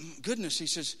saying, my goodness, he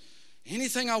says,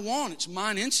 anything I want, it's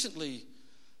mine instantly.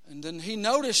 And then he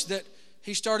noticed that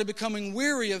he started becoming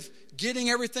weary of getting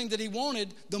everything that he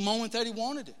wanted the moment that he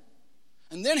wanted it.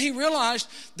 And then he realized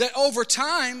that over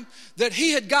time that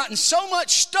he had gotten so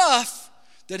much stuff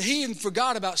that he even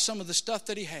forgot about some of the stuff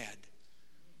that he had.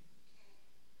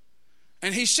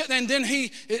 And he said, and then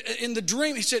in the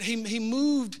dream, he said he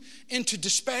moved into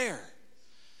despair.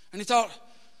 And he thought,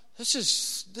 this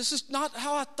is not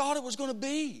how I thought it was going to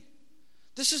be.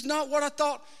 This is not what I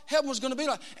thought heaven was going to be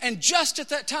like. And just at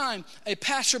that time, a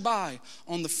passerby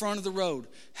on the front of the road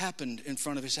happened in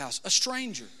front of his house. A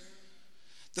stranger.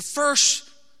 The first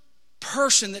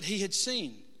person that he had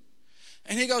seen.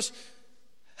 And he goes,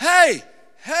 hey.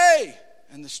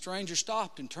 And the stranger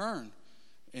stopped and turned.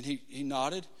 And he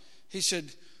nodded. He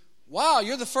said, wow,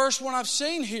 you're the first one I've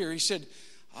seen here. He said,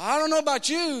 I don't know about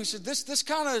you. He said, this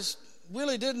kind of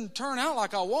really didn't turn out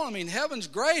like I want. I mean, heaven's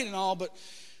great and all, but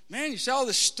man, you see all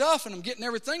this stuff and I'm getting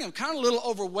everything. I'm kind of a little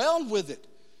overwhelmed with it.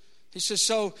 He says,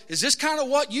 so is this kind of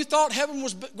what you thought heaven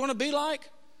was going to be like?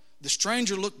 The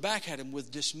stranger looked back at him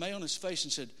with dismay on his face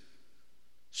and said,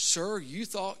 sir, you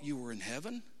thought you were in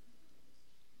heaven?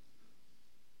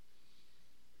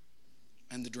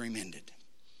 And the dream ended.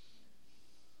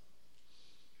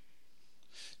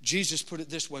 Jesus put it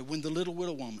this way. When the little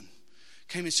widow woman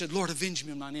came and said, Lord, avenge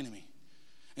me of mine enemy.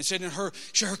 And said in her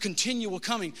continual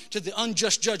coming to the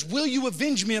unjust judge, will you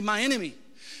avenge me of my enemy?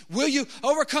 Will you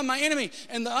overcome my enemy?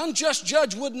 And the unjust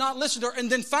judge would not listen to her. And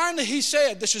then finally he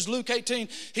said, this is Luke 18,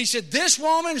 he said, this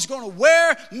woman is going to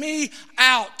wear me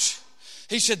out.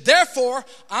 He said, therefore,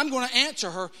 I'm going to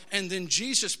answer her. And then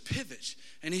Jesus pivots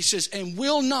and he says, and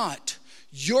will not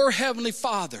your heavenly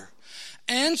Father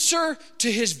answer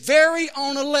to his very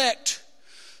own elect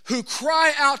who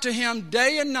cry out to him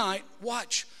day and night,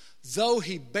 watch, though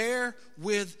he bear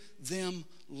with them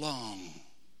long.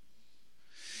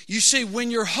 You see,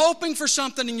 when you're hoping for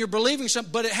something and you're believing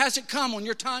something, but it hasn't come on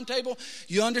your timetable,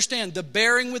 you understand the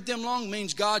bearing with them long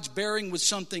means God's bearing with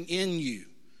something in you.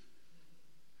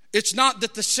 It's not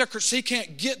that the secrets, he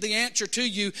can't get the answer to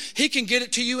you. He can get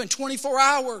it to you in 24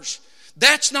 hours.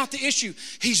 That's not the issue.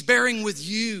 He's bearing with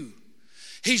you.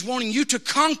 He's wanting you to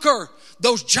conquer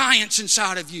those giants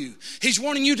inside of you. He's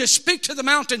wanting you to speak to the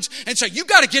mountains and say, you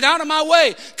got to get out of my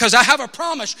way because I have a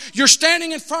promise. You're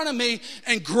standing in front of me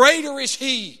and greater is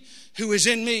he who is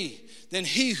in me than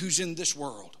he who's in this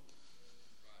world.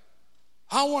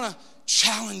 I want to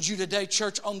challenge you today,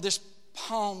 church, on this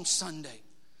Palm Sunday.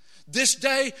 This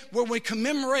day where we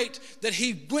commemorate that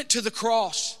he went to the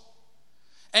cross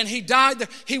and he died there.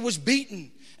 He was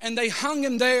beaten and they hung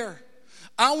him there.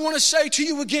 I want to say to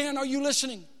you again, are you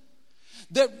listening?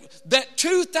 That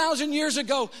 2,000 years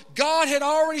ago, God had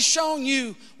already shown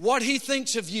you what he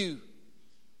thinks of you.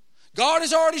 God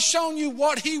has already shown you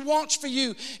what he wants for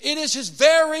you. It is his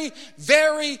very,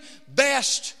 very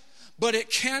best, but it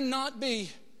cannot be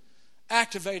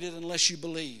activated unless you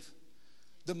believe.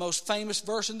 The most famous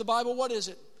verse in the Bible, what is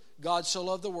it? God so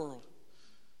loved the world.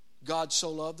 God so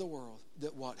loved the world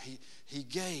that what? He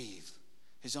gave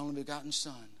his only begotten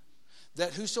Son.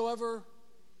 That whosoever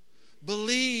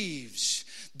believes,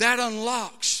 that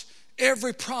unlocks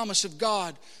every promise of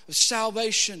God of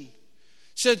salvation.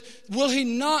 Said, will he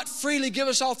not freely give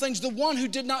us all things? The one who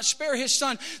did not spare his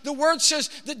Son. The word says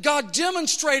that God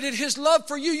demonstrated his love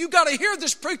for you. You got to hear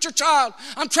this, preacher child.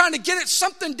 I'm trying to get it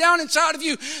something down inside of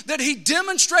you that he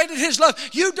demonstrated his love.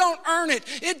 You don't earn it.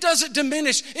 It doesn't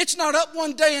diminish. It's not up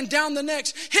one day and down the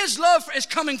next. His love is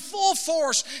coming full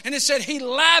force. And it said he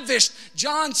lavished,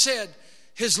 John said,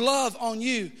 his love on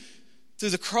you through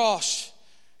the cross.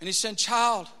 And he said,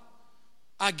 child,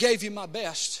 I gave you my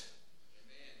best.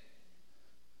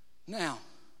 Now,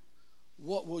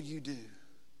 what will you do?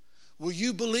 Will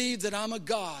you believe that I'm a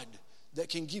God that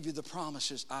can give you the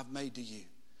promises I've made to you?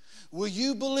 Will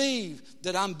you believe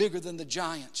that I'm bigger than the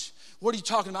giants? What are you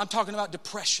talking about? I'm talking about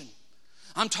depression.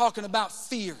 I'm talking about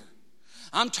fear.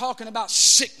 I'm talking about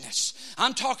sickness.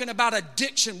 I'm talking about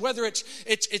addiction, whether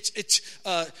it's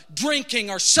drinking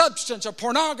or substance or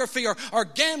pornography or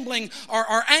gambling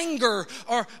or anger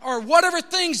or whatever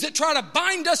things that try to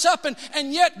bind us up.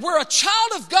 And yet we're a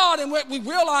child of God and we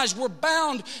realize we're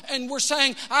bound and we're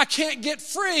saying, I can't get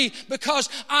free because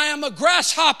I am a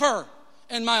grasshopper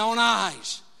in my own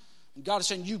eyes. And God is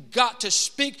saying, you got to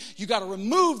speak. You got to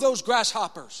remove those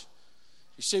grasshoppers.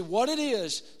 You see, what it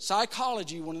is,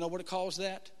 psychology, you want to know what it calls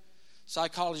that?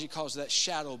 Psychology calls that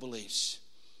shadow beliefs.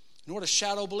 You know what a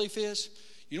shadow belief is?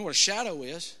 You know what a shadow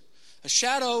is? A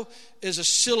shadow is a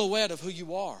silhouette of who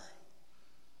you are.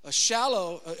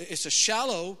 It's a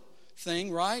shallow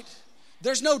thing, right?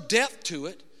 There's no depth to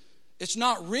it. It's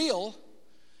not real,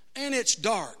 and it's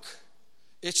dark.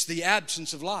 It's the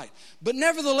absence of light. But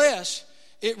nevertheless,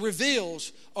 it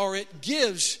reveals or it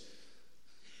gives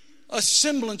a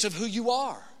semblance of who you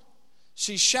are.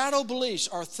 See, shadow beliefs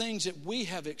are things that we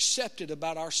have accepted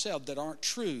about ourselves that aren't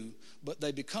true, but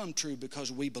they become true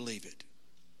because we believe it.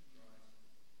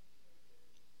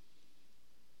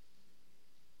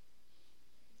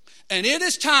 And it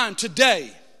is time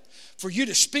today for you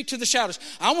to speak to the shadows.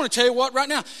 I want to tell you what right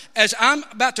now, as I'm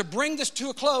about to bring this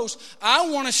to a close, I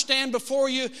want to stand before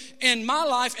you in my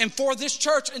life and for this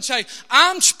church and say,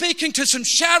 I'm speaking to some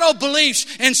shadow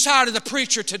beliefs inside of the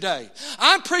preacher today.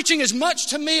 I'm preaching as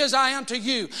much to me as I am to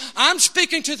you. I'm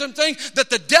speaking to some things that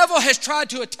the devil has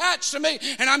tried to attach to me,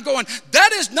 and I'm going,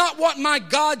 that is not what my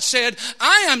God said.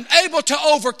 I am able to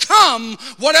overcome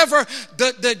whatever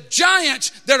the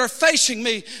giants that are facing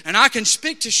me, and I can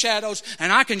speak to shadows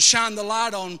and I can shine the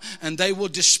light on and they will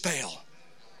dispel.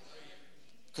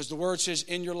 Because the word says,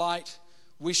 in your light,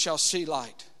 we shall see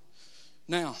light.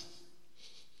 Now,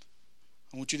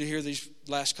 I want you to hear these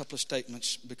last couple of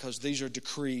statements because these are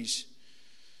decrees.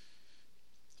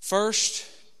 First,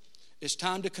 it's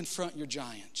time to confront your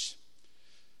giants.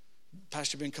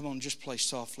 Pastor Ben, come on, just play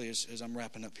softly as I'm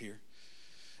wrapping up here.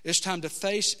 It's time to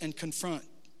face and confront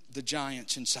the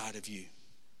giants inside of you.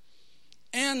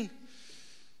 And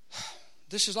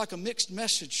this is like a mixed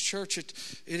message, church. It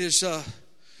is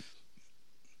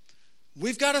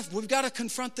We've got to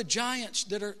confront the giants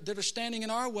that are standing in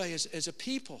our way as a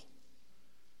people.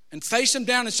 And face them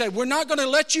down and say, we're not going to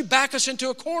let you back us into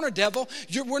a corner, devil.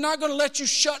 We're not going to let you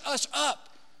shut us up.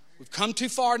 We've come too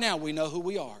far now. We know who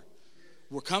we are.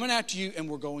 We're coming after you and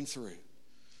we're going through.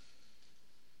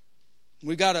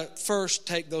 We've got to first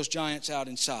take those giants out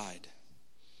inside.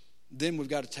 Then we've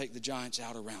got to take the giants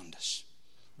out around us.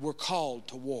 We're called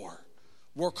to war.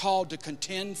 We're called to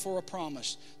contend for a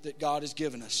promise that God has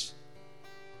given us.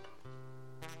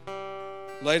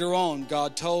 Later on,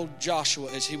 God told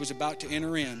Joshua as he was about to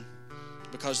enter in,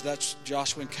 because that's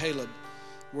Joshua and Caleb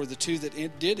were the two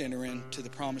that did enter into the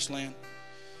promised land.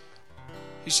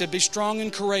 He said, be strong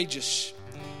and courageous.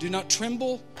 Do not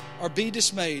tremble or be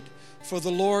dismayed, for the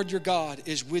Lord your God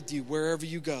is with you wherever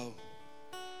you go.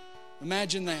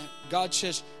 Imagine that. God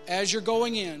says, as you're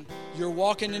going in, you're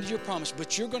walking into your promise,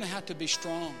 but you're going to have to be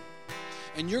strong.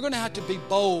 And you're going to have to be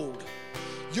bold.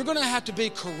 You're going to have to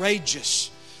be courageous,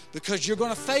 because you're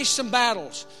going to face some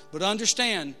battles. But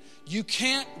understand, you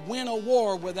can't win a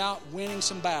war without winning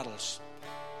some battles.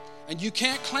 And you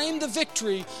can't claim the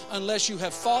victory unless you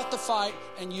have fought the fight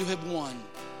and you have won.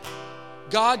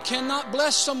 God cannot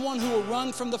bless someone who will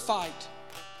run from the fight.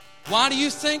 Why do you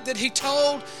think that he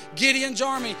told Gideon's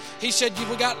army? He said,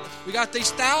 we got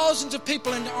these thousands of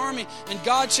people in the army, and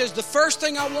God says, the first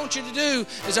thing I want you to do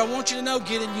is I want you to know,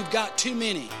 Gideon, you've got too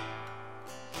many.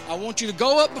 I want you to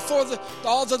go up before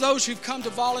all of those who've come to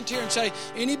volunteer and say,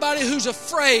 anybody who's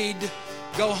afraid,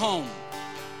 go home.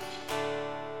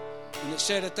 And it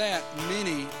said at that,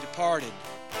 many departed.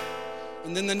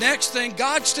 And then the next thing,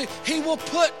 he will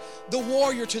put the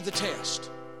warrior to the test.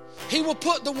 He will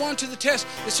put the one to the test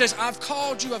that says, I've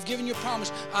called you, I've given you a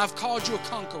promise, I've called you a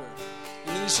conqueror.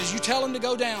 And then he says, you tell him to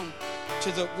go down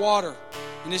to the water.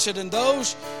 And he said, and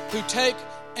those who take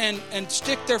and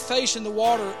stick their face in the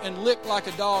water and lick like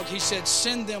a dog, he said,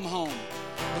 send them home,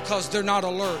 because they're not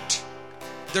alert.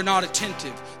 They're not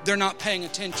attentive. They're not paying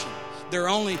attention. They're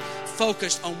only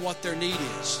focused on what their need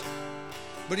is.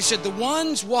 But he said, the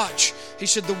ones, watch, he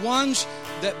said, the ones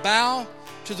that bow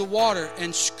to the water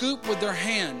and scoop with their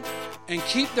hand and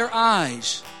keep their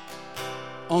eyes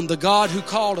on the God who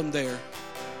called them there,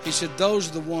 he said, those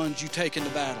are the ones you take into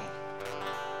battle.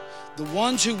 The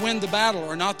ones who win the battle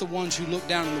are not the ones who look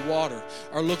down in the water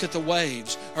or look at the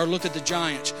waves or look at the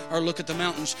giants or look at the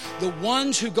mountains. The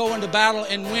ones who go into battle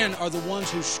and win are the ones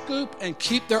who scoop and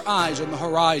keep their eyes on the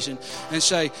horizon and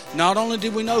say, not only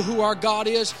do we know who our God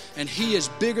is and he is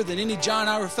bigger than any giant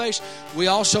I ever faced, we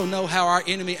also know how our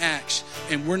enemy acts,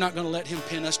 and we're not going to let him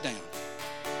pin us down.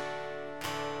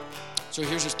 So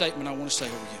here's a statement I want to say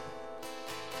over you.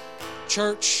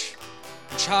 Church,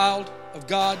 child of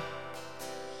God,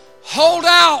 hold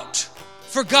out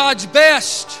for God's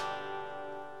best.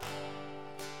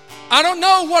 I don't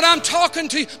know what I'm talking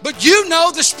to you, but you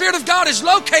know the Spirit of God has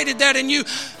located that in you.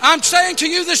 I'm saying to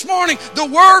you this morning, the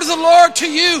word of the Lord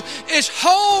to you is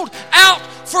hold out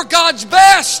for God's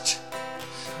best.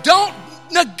 Don't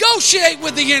negotiate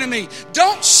with the enemy.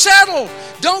 Don't settle.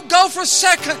 Don't go for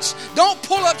seconds. Don't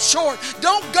pull up short.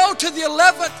 Don't go to the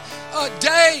 11th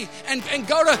day and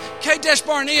go to Kadesh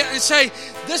Barnea and say,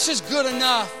 this is good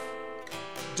enough.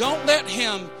 Don't let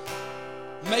him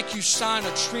make you sign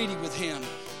a treaty with him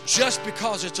just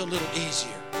because it's a little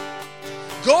easier.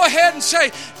 Go ahead and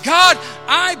say, God,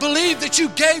 I believe that you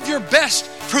gave your best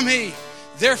for me.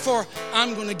 Therefore,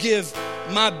 I'm going to give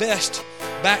my best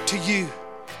back to you.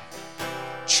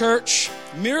 Church,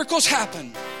 miracles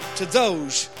happen to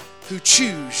those who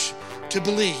choose to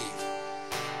believe.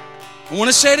 I want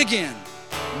to say it again.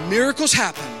 Miracles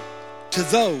happen to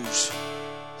those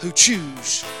who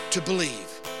choose to believe.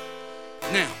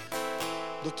 Now,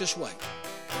 look this way.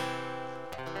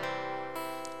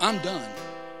 I'm done.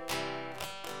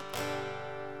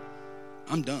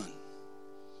 I'm done.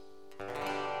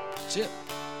 That's it.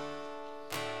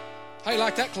 How you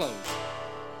like that close?